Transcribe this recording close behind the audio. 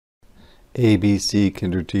ABC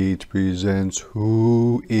Kinderteach presents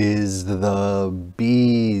Who is the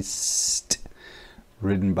Beast?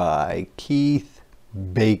 Written by Keith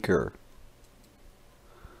Baker.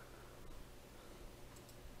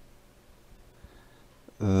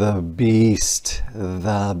 The beast,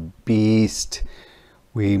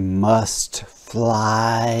 we must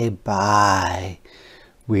fly by.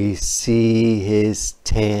 We see his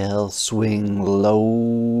tail swing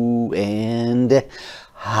low and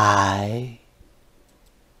high.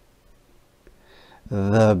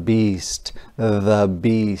 The beast,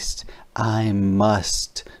 I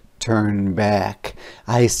must turn back.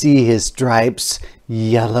 I see his stripes,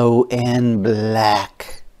 yellow and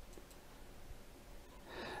black.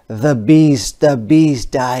 The beast,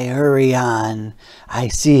 I hurry on. I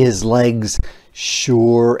see his legs,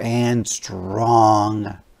 sure and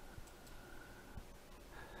strong.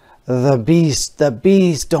 The beast,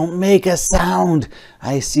 don't make a sound.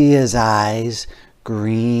 I see his eyes,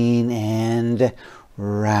 green and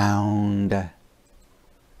round.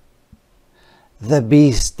 The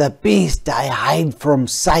beast, I hide from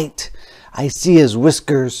sight. I see his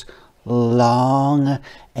whiskers, long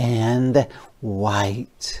and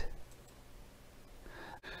white.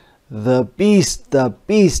 The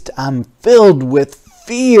beast, I'm filled with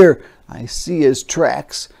fear. I see his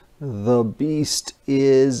tracks. The beast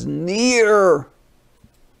is near.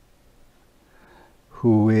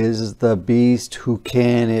 Who is the beast? Who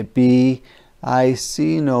can it be? I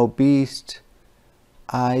see no beast.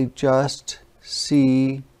 I just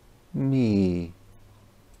see me.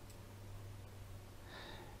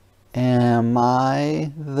 Am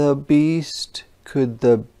I the beast? Could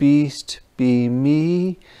the beast be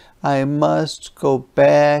me? I must go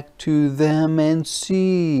back to them and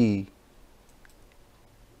see.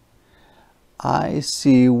 I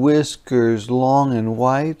see whiskers long and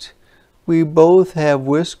white. We both have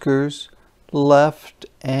whiskers, left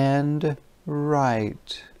and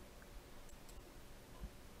right.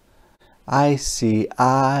 I see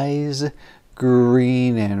eyes,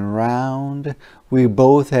 green and round. We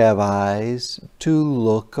both have eyes to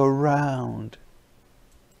look around.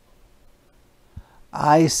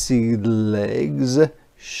 I see legs,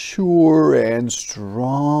 sure and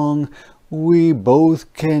strong. We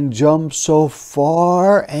both can jump so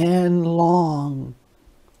far and long.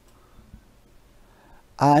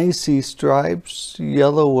 I see stripes,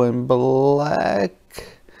 yellow and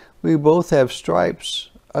black. We both have stripes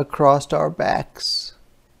across our backs.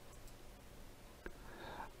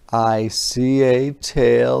 I see a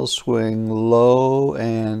tail swing low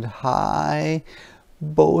and high.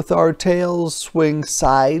 Both our tails swing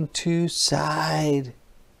side to side.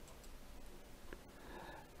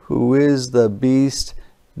 Who is the beast?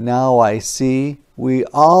 Now I see. We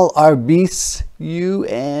all are beasts, you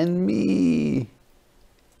and me.